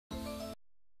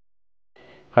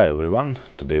Hi everyone,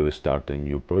 today we start a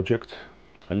new project,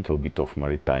 a little bit of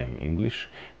maritime English,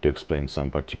 to explain some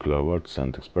particular words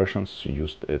and expressions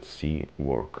used at sea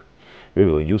work. We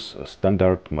will use a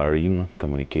standard marine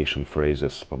communication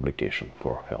phrases publication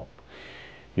for help.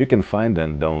 You can find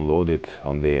and download it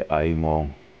on the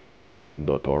imo.org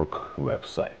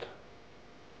website.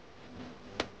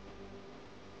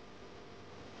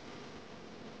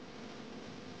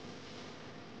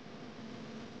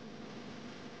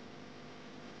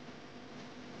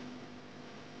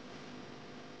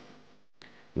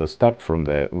 Let's start from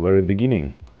the very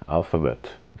beginning, alphabet.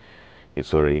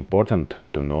 It's very important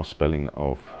to know spelling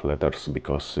of letters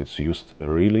because it's used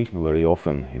really very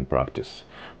often in practice.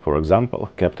 For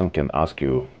example, captain can ask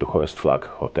you to hoist flag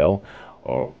hotel,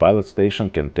 or pilot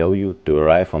station can tell you to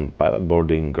arrive on pilot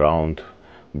boarding ground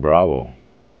Bravo.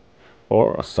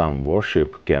 Or some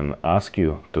warship can ask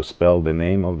you to spell the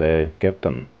name of the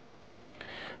captain.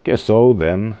 Okay, so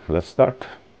then let's start.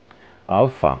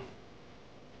 Alpha.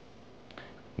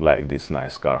 Like this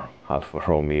nice car, Alfa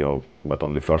Romeo, but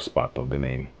only first part of the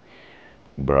name.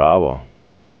 Bravo.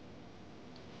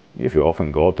 If you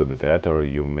often go to the theater,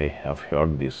 you may have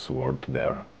heard this word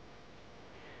there.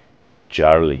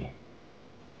 Charlie.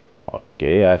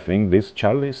 Okay, I think this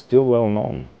Charlie is still well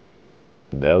known.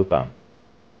 Delta.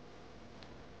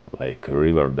 Like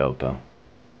river delta.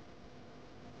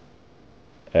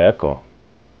 Echo.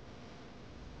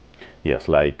 Yes,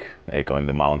 like echo in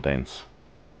the mountains.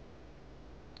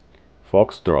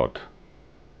 Foxtrot.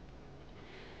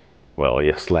 Well,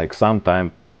 yes, like some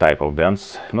type of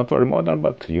dance, not very modern,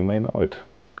 but you may know it.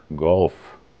 Golf.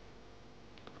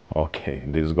 Okay,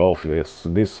 this golf, yes,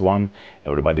 this one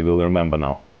everybody will remember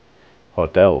now.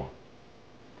 Hotel.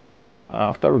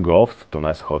 After golf, to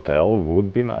nice hotel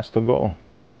would be nice to go.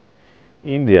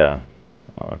 India.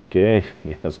 Okay,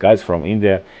 yes, guys from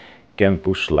India can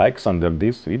push likes under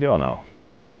this video now.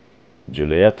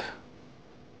 Juliet.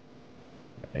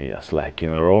 Yes, like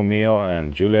in Romeo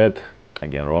and Juliet.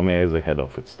 Again, Romeo is ahead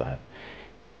of its time.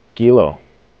 Kilo.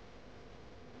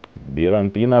 Beer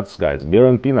and peanuts, guys. Beer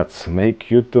and peanuts make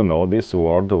you to know this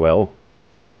word well.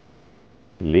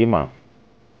 Lima.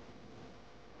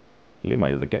 Lima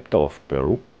is the capital of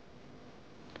Peru.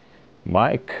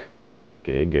 Mike.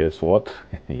 Okay, guess what?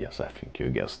 Yes, I think you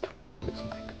guessed. It's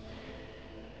Mike.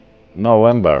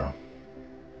 November.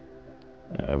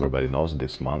 Everybody knows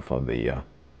this month of the year.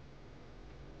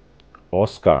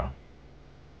 Oscar.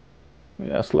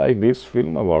 Yes, like this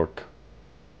film award.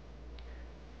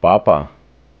 Papa.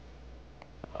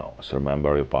 Always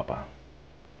remember your papa.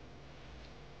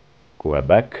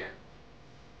 Quebec.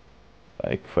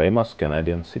 Like famous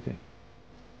Canadian city.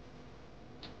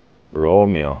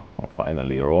 Romeo. Oh,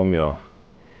 finally Romeo.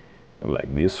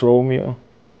 Like this Romeo.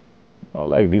 Or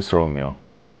like this Romeo.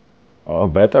 Or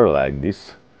better like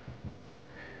this.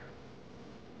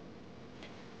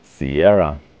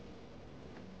 Sierra.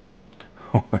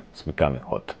 It's becoming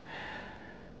hot.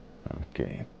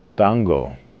 Okay.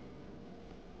 Tango.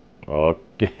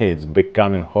 Okay, it's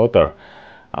becoming hotter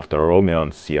after Romeo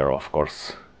and Sierra, of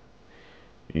course.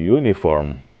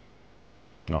 Uniform.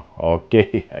 No,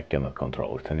 okay, I cannot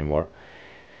control it anymore.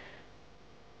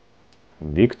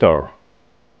 Victor.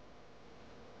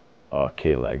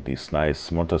 Okay, like this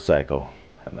nice motorcycle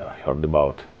I never heard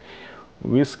about.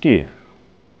 Whiskey.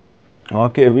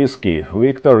 Okay, whiskey.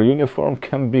 Victor, uniform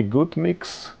can be good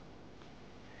mix.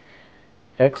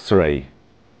 X-ray.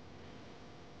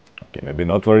 Okay, maybe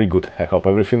not very good. I hope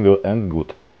everything will end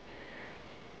good.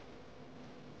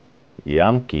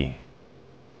 Yankee.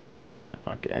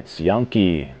 Okay, it's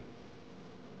Yankee.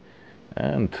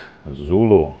 And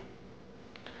Zulu.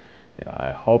 Yeah,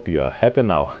 I hope you are happy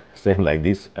now. Same like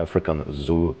this African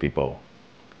Zulu people.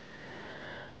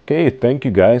 Okay, thank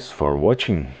you guys for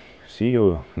watching. See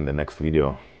you in the next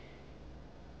video.